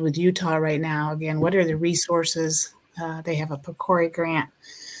involved with Utah right now. Again, what are the resources? They have a PCORI grant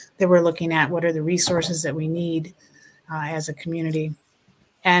that we're looking at. What are the resources that we need as a community?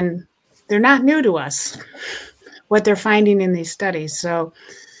 And they're not new to us, what they're finding in these studies. So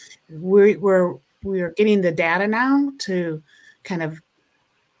we're getting the data now to kind of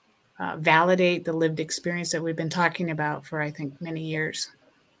validate the lived experience that we've been talking about for, I think, many years.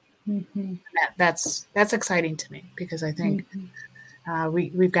 That's exciting to me, because I think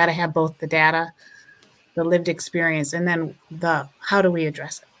we've got to have both the data, the lived experience, and then how do we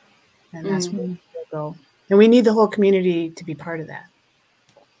address it? And that's where we'll go. And we need the whole community to be part of that.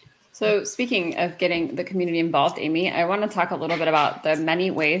 So speaking of getting the community involved, Amy, I want to talk a little bit about the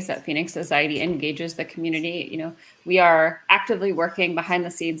many ways that Phoenix Society engages the community. We are actively working behind the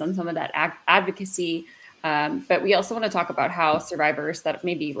scenes on some of that advocacy, but we also want to talk about how survivors that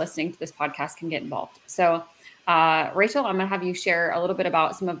may be listening to this podcast can get involved. So Rachel, I'm going to have you share a little bit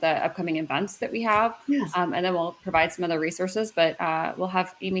about some of the upcoming events that we have, and then we'll provide some other resources, but we'll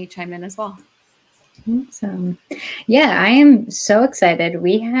have Amy chime in as well. Awesome. Yeah, I am so excited.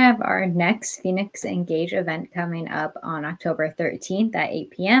 We have our next Phoenix Engage event coming up on October 13th at 8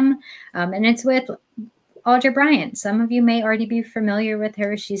 p.m. And it's with Audra Bryant. Some of you may already be familiar with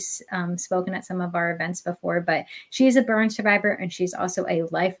her. She's spoken at some of our events before, but she's a burn survivor and she's also a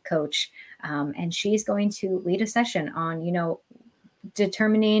life coach. And she's going to lead a session on,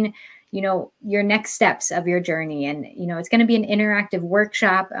 determining your next steps of your journey. And, it's going to be an interactive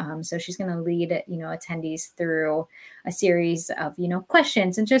workshop. So she's going to lead, attendees through a series of,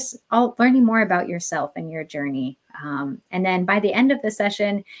 questions and just all learning more about yourself and your journey. And then by the end of the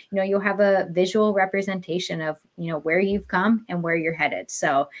session, you'll have a visual representation of, where you've come and where you're headed.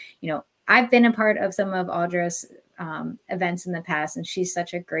 So, I've been a part of some of Audra's events in the past, and she's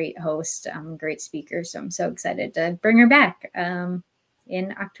such a great host, great speaker. So I'm so excited to bring her back.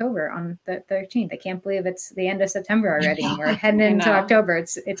 in October on the 13th. I can't believe it's the end of September already. And we're heading into October.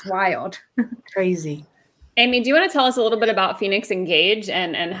 It's wild. Crazy. Amy, do you want to tell us a little bit about Phoenix Engage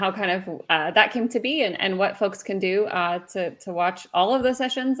and how kind of that came to be and what folks can do to watch all of the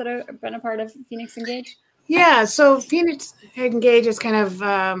sessions that have been a part of Phoenix Engage? Yeah, so Phoenix Engage is kind of,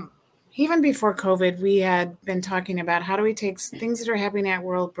 even before COVID, we had been talking about how do we take things that are happening at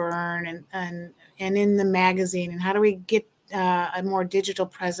World Burn and in the magazine, and how do we get a more digital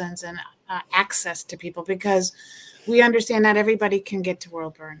presence and access to people, because we understand not everybody can get to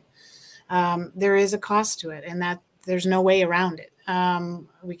World Burn. There is a cost to it, and that there's no way around it.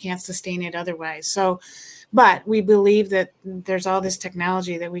 We can't sustain it otherwise. But we believe that there's all this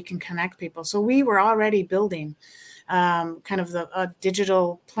technology that we can connect people. So we were already building kind of a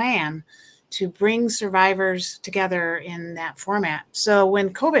digital plan to bring survivors together in that format. So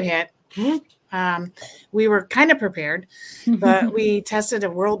when COVID hit, we were kind of prepared, but we tested a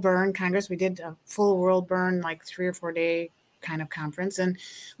World Burn Congress. We did a full World Burn, like 3 or 4 day kind of conference, and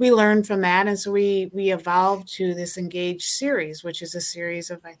we learned from that. And so we evolved to this Engage series, which is a series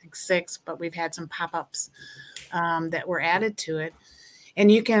of, I think, 6, but we've had some pop-ups that were added to it.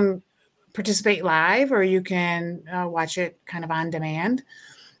 And you can participate live, or you can watch it kind of on demand,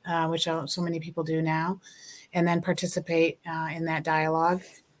 which so many people do now, and then participate in that dialogue.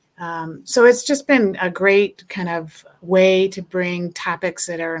 So it's just been a great kind of way to bring topics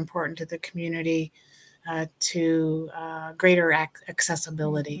that are important to the community to greater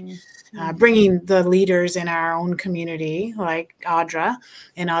accessibility, bringing the leaders in our own community, like Audra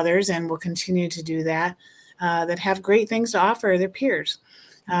and others, and we'll continue to do that, that have great things to offer their peers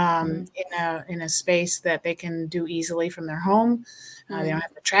in a space that they can do easily from their home. They don't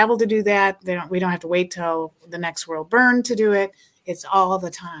have to travel to do that. We don't have to wait till the next World Burn to do it. It's all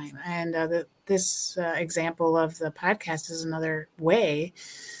the time. And this example of the podcast is another way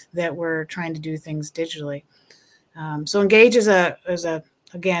that we're trying to do things digitally. So Engage is a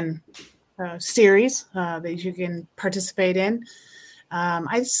series that you can participate in.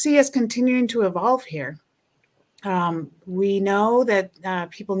 I see us continuing to evolve here. We know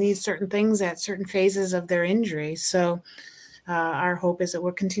that people need certain things at certain phases of their injury. So our hope is that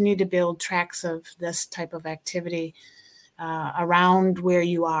we'll continue to build tracks of this type of activity around where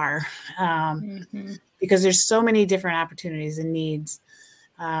you are, because there's so many different opportunities and needs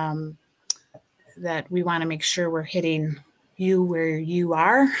that we want to make sure we're hitting you where you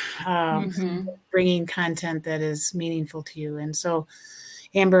are, bringing content that is meaningful to you. And so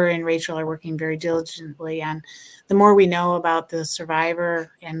Amber and Rachel are working very diligently on the more we know about the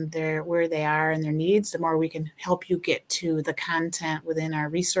survivor and where they are and their needs, the more we can help you get to the content within our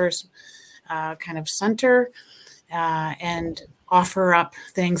resource kind of center, and offer up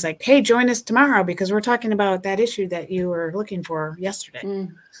things like, hey, join us tomorrow because we're talking about that issue that you were looking for yesterday.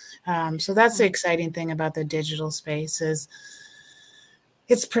 So that's the exciting thing about the digital space, is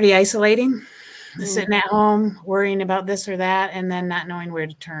it's pretty isolating, sitting at home, worrying about this or that, and then not knowing where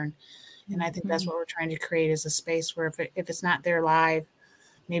to turn. And I think that's what we're trying to create, is a space where if it's not there live,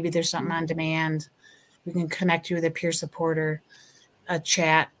 maybe there's something on demand. We can connect you with a peer supporter, a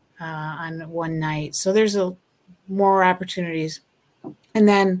chat on one night. So there's more opportunities. And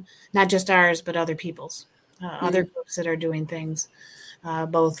then not just ours, but other people's, other groups that are doing things,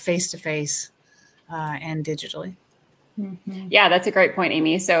 both face-to-face and digitally. Yeah, that's a great point,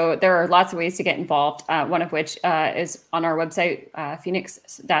 Amy. So there are lots of ways to get involved, one of which is on our website,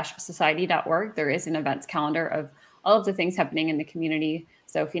 phoenix-society.org. There is an events calendar of all of the things happening in the community.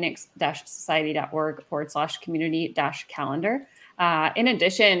 So phoenix-society.org/community-calendar. In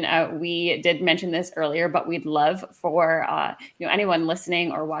addition, we did mention this earlier, but we'd love for anyone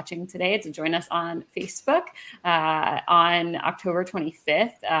listening or watching today to join us on Facebook on October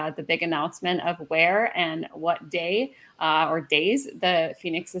 25th. The big announcement of where and what day or days the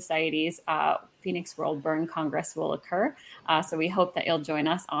Phoenix Society's Phoenix World Burn Congress will occur. So we hope that you'll join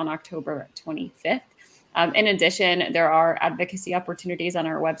us on October 25th. In addition, there are advocacy opportunities on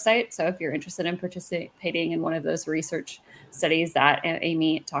our website. So if you're interested in participating in one of those research studies that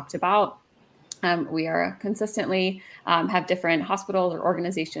Amy talked about, we are consistently have different hospitals or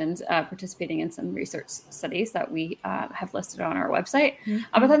organizations participating in some research studies that we have listed on our website.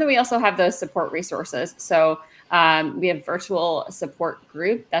 But then we also have those support resources. So we have virtual support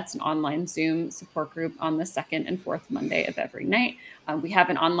group. That's an online Zoom support group on the second and fourth Monday of every night. We have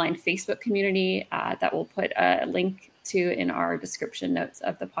an online Facebook community that we'll put a link to in our description notes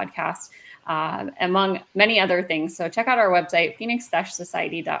of the podcast, among many other things. So check out our website,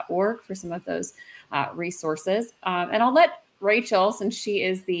 phoenix-society.org, for some of those resources. And I'll let Rachel, since she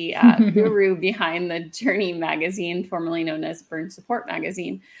is the guru behind the Journey magazine, formerly known as Burn Support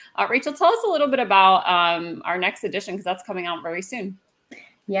magazine. Rachel, tell us a little bit about our next edition, because that's coming out very soon.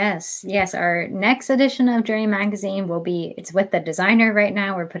 Yes. Our next edition of Journey magazine it's with the designer right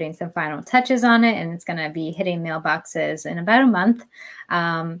now. We're putting some final touches on it, and it's going to be hitting mailboxes in about a month.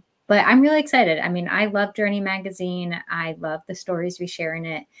 But I'm really excited. I mean, I love Journey magazine. I love the stories we share in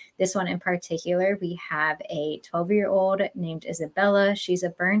it. This one in particular, we have a 12-year-old named Isabella. She's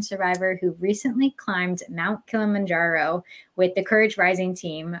a burn survivor who recently climbed Mount Kilimanjaro with the Courage Rising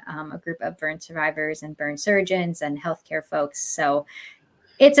team, a group of burn survivors and burn surgeons and healthcare folks. So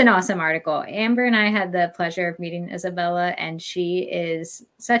it's an awesome article. Amber and I had the pleasure of meeting Isabella, and she is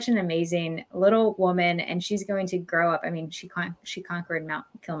such an amazing little woman, and she's going to grow up. I mean, she conquered Mount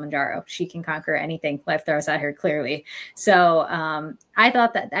Kilimanjaro. She can conquer anything life throws at her, clearly. So I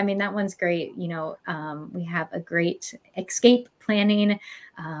thought that one's great. We have a great escape planning,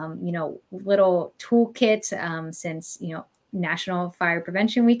 little toolkit since, National Fire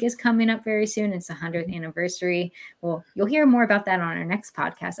Prevention Week is coming up very soon. It's the 100th anniversary. Well, you'll hear more about that on our next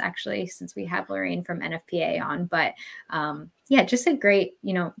podcast, actually, since we have Lorraine from NFPA on. But just a great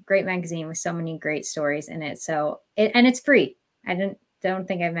magazine with so many great stories in it. So and it's free. I don't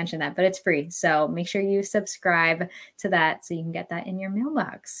think I've mentioned that, but it's free. So make sure you subscribe to that so you can get that in your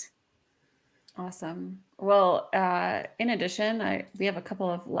mailbox. Awesome. Well, in addition, we have a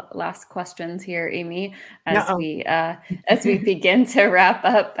couple of last questions here, Amy, as we begin to wrap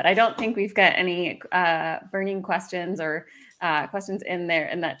up. But I don't think we've got any burning questions or questions in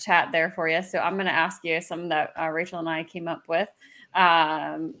that chat there for you. So I'm going to ask you some that Rachel and I came up with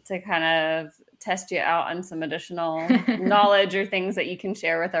to kind of test you out on some additional knowledge or things that you can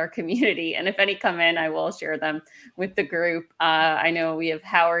share with our community. And if any come in, I will share them with the group. I know we have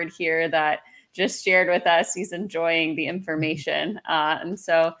Howard here that just shared with us. He's enjoying the information. And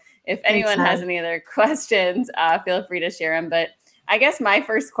so if anyone has any other questions, feel free to share them. But I guess my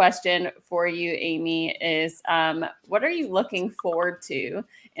first question for you, Amy, is what are you looking forward to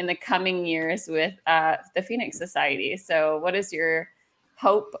in the coming years with the Phoenix Society? So what is your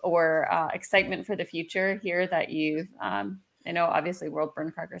hope or excitement for the future here that you've, I know obviously World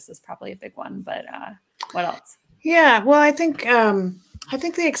Burn Progress is probably a big one, but what else? Yeah, well, I think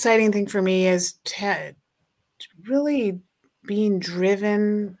the exciting thing for me is really being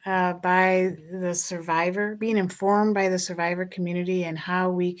driven by the survivor, being informed by the survivor community and how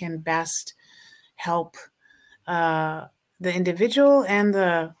we can best help the individual and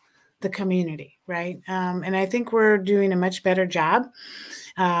the community, right? And I think we're doing a much better job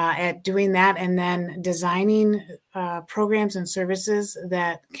at doing that, and then designing programs and services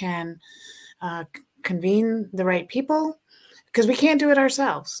that can convene the right people, because we can't do it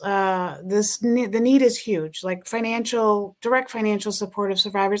ourselves. The need is huge, like direct financial support of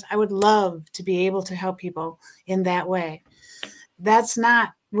survivors. I would love to be able to help people in that way. That's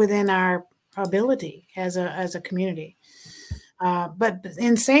not within our ability as a community. But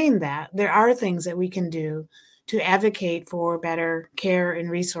in saying that, there are things that we can do to advocate for better care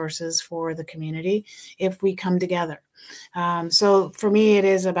and resources for the community if we come together. So for me, it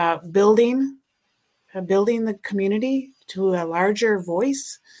is about building the community to a larger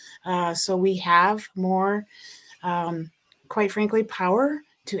voice, so we have more, quite frankly, power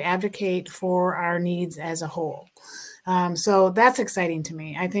to advocate for our needs as a whole. So that's exciting to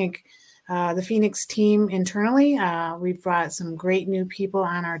me. I think the Phoenix team internally, we've brought some great new people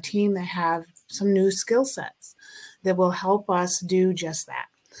on our team that have some new skill sets that will help us do just that.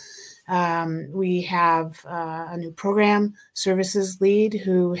 We have a new program services lead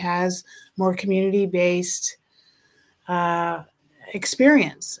who has more community-based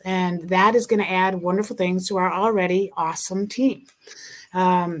experience, and that is going to add wonderful things to our already awesome team.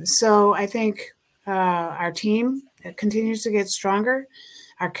 So I think our team continues to get stronger.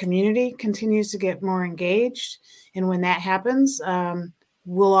 Our community continues to get more engaged. And when that happens,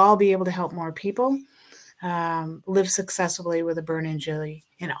 we'll all be able to help more people live successfully with a burn injury.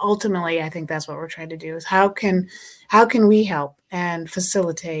 And ultimately, I think that's what we're trying to do, is how can we help and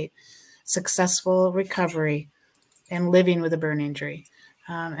facilitate successful recovery and living with a burn injury.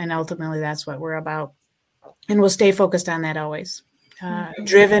 And ultimately, that's what we're about. And we'll stay focused on that always,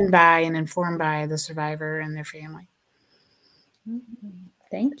 driven by and informed by the survivor and their family.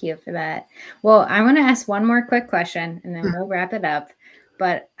 Thank you for that. Well, I want to ask one more quick question, and then we'll wrap it up.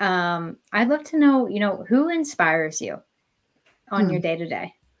 But I'd love to know, who inspires you on your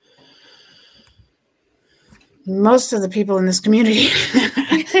day-to-day? Most of the people in this community.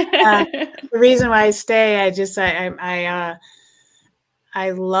 The reason why I stay, I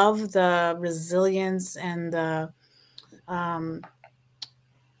love the resilience and the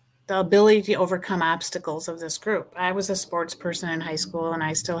the ability to overcome obstacles of this group. I was a sports person in high school, and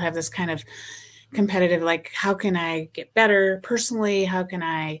I still have this kind of competitive, like, how can I get better personally? How can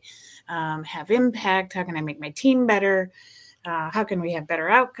I have impact? How can I make my team better? How can we have better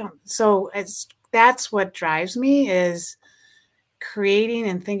outcomes? So that's what drives me, is creating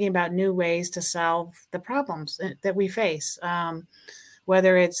and thinking about new ways to solve the problems that we face.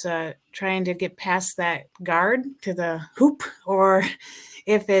 Whether it's trying to get past that guard to the hoop, or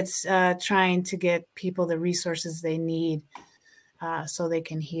if it's trying to get people the resources they need so they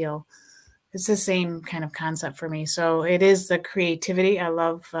can heal. It's the same kind of concept for me. So it is the creativity. I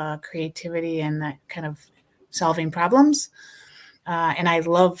love creativity and that kind of solving problems. And I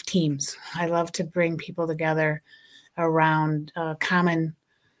love teams. I love to bring people together around common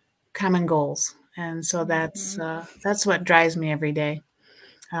goals. And so that's what drives me every day.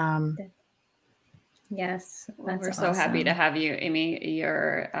 Yes. Well, we're so happy to have you, Amy.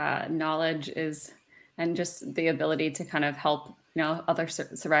 Your knowledge and just the ability to kind of help, other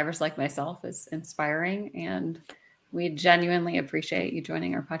survivors like myself is inspiring. And we genuinely appreciate you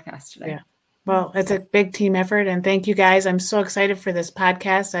joining our podcast today. Yeah. Well, it's a big team effort, and thank you guys. I'm so excited for this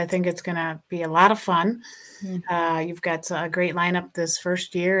podcast. I think it's going to be a lot of fun. Mm-hmm. You've got a great lineup this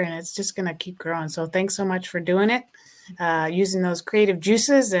first year, and it's just going to keep growing. So thanks so much for doing it, using those creative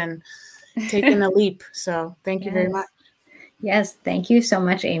juices and taking the leap. So thank you very much. Yes. Thank you so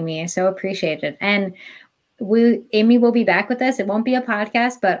much, Amy. I so appreciate it. And Amy will be back with us. It won't be a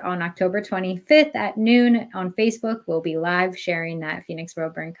podcast, but on October 25th at noon on Facebook, we'll be live sharing that Phoenix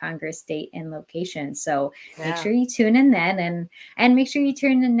World Burn Congress date and location. So make sure you tune in then, and make sure you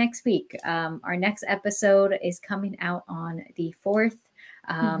tune in next week. Our next episode is coming out on the 4th.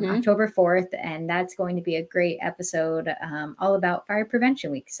 October 4th, and that's going to be a great episode all about Fire Prevention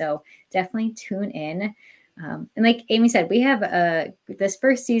Week. So definitely tune in. And like Amy said, we have this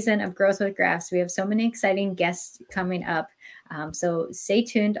first season of Girls with Grafts. We have so many exciting guests coming up. So stay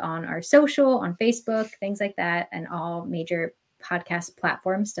tuned on our social, on Facebook, things like that, and all major podcast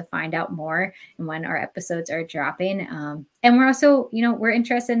platforms to find out more and when our episodes are dropping. And we're also, we're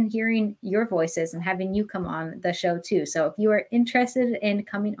interested in hearing your voices and having you come on the show too. So if you are interested in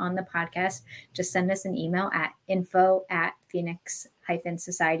coming on the podcast, just send us an email at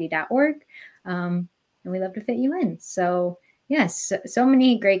info@phoenix-society.org. And we love to fit you in. So yes, so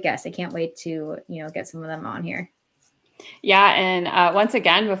many great guests. I can't wait to, get some of them on here. Yeah. And once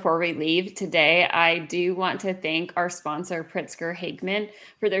again, before we leave today, I do want to thank our sponsor, Pritzker Hagman,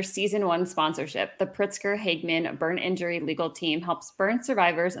 for their season 1 sponsorship. The Pritzker Hagman Burn Injury Legal Team helps burn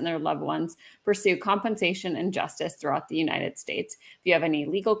survivors and their loved ones pursue compensation and justice throughout the United States. If you have any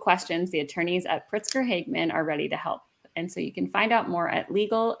legal questions, the attorneys at Pritzker Hagman are ready to help. And so you can find out more at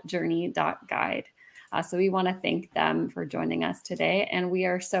legaljourney.guide. So we want to thank them for joining us today. And we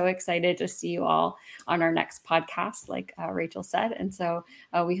are so excited to see you all on our next podcast, like Rachel said. And so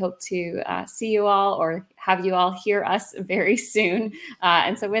we hope to see you all or have you all hear us very soon.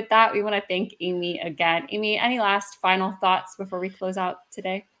 And so with that, we want to thank Amy again. Amy, any last final thoughts before we close out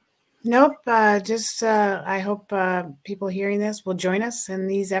today? Nope. Just I hope people hearing this will join us in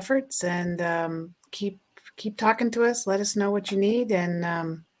these efforts and keep talking to us. Let us know what you need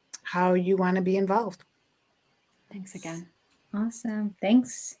and how you want to be involved. Thanks again. Awesome.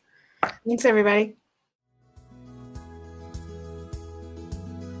 Thanks. Thanks, everybody.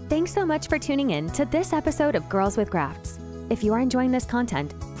 Thanks so much for tuning in to this episode of Girls with Grafts. If you are enjoying this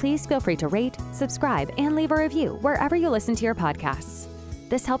content, please feel free to rate, subscribe, and leave a review wherever you listen to your podcasts.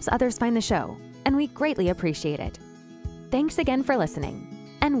 This helps others find the show, and we greatly appreciate it. Thanks again for listening,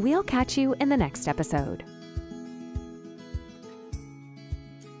 and we'll catch you in the next episode.